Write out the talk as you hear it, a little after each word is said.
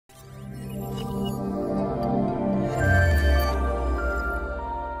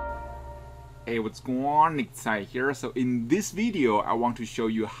Hey, what's going on? Nick here. So in this video, I want to show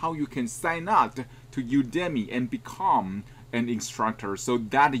you how you can sign up to Udemy and become an instructor so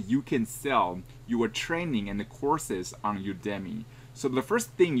that you can sell your training and the courses on Udemy. So the first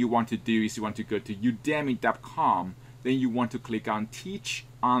thing you want to do is you want to go to udemy.com. Then you want to click on Teach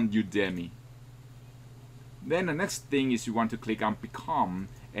on Udemy. Then the next thing is you want to click on Become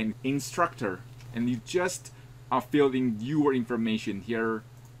an Instructor. And you just fill in your information here.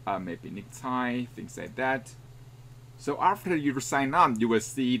 Maybe Nick Tsai, things like that. So after you sign up, you will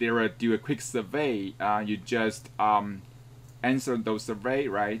see they will do a quick survey. You just answer those survey,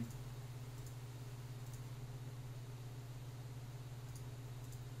 right?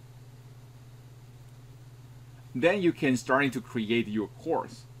 Then you can start to create your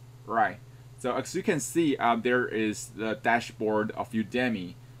course, right? So as you can see, there is the dashboard of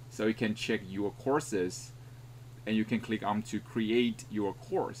Udemy. So you can check your courses. And you can click on to create your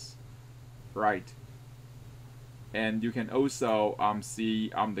course, right? And you can also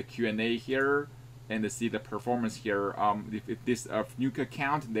see the Q&A here and see the performance here. If this is a new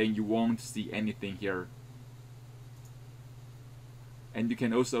account, then you won't see anything here. And you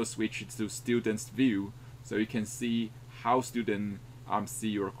can also switch to students view, so you can see how students see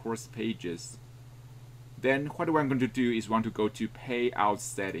your course pages. Then what I'm going to do is want to go to payout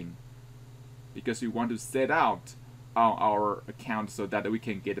setting, because we want to set out our account so that we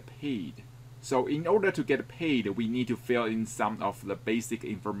can get paid. So in order to get paid, we need to fill in some of the basic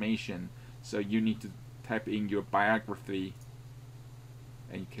information. So you need to type in your biography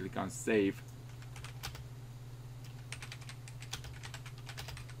and you click on save.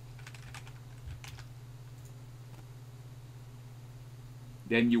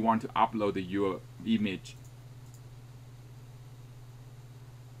 Then you want to upload your image.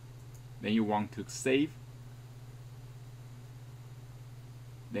 Then you want to save.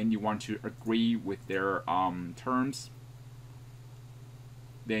 Then you want to agree with their terms.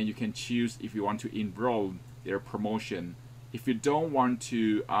 Then you can choose if you want to enroll their promotion. If you don't want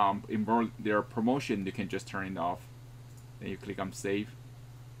to enroll their promotion, you can just turn it off. Then you click on save.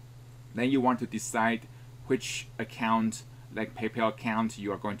 Then you want to decide which account, like PayPal account,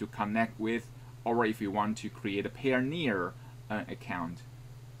 you are going to connect with, or if you want to create a Payoneer account.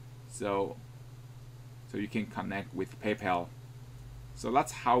 So you can connect with PayPal. So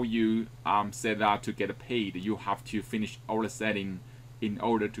that's how you set up to get paid. You have to finish all the setting in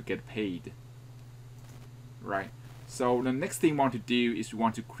order to get paid, right? So the next thing we want to do is we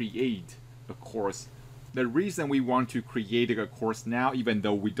want to create a course. The reason we want to create a course now, even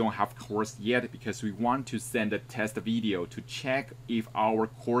though we don't have course yet, because we want to send a test video to check if our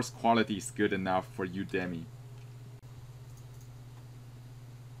course quality is good enough for Udemy.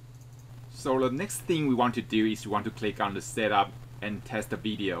 So the next thing we want to do is we want to click on the setup and test the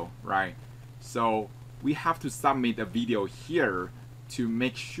video, right? So we have to submit a video here to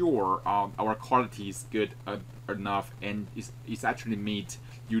make sure our quality is good enough and is actually meet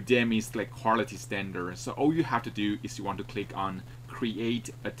Udemy's like quality standard. So all you have to do is you want to click on create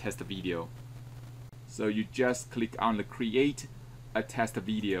a test video. So you just click on the create a test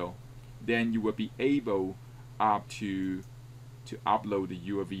video, then you will be able to upload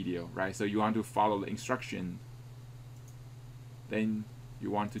your video, right? So you want to follow the instruction. Then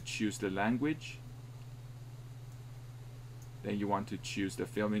you want to choose the language. Then you want to choose the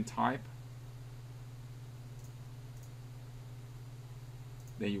filming type.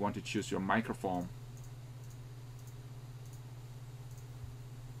 Then you want to choose your microphone.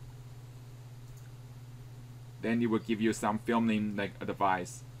 Then it will give you some filming like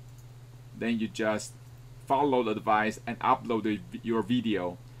advice. Then you just follow the advice and upload your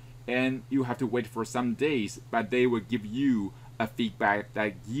video. And you have to wait for some days, but they will give you a feedback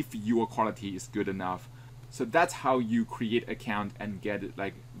that if your quality is good enough. So that's how you create account and get it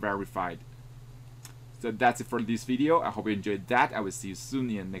like verified. So that's it for this video. I hope you enjoyed that. I will see you soon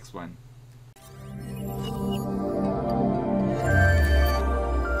in the next one.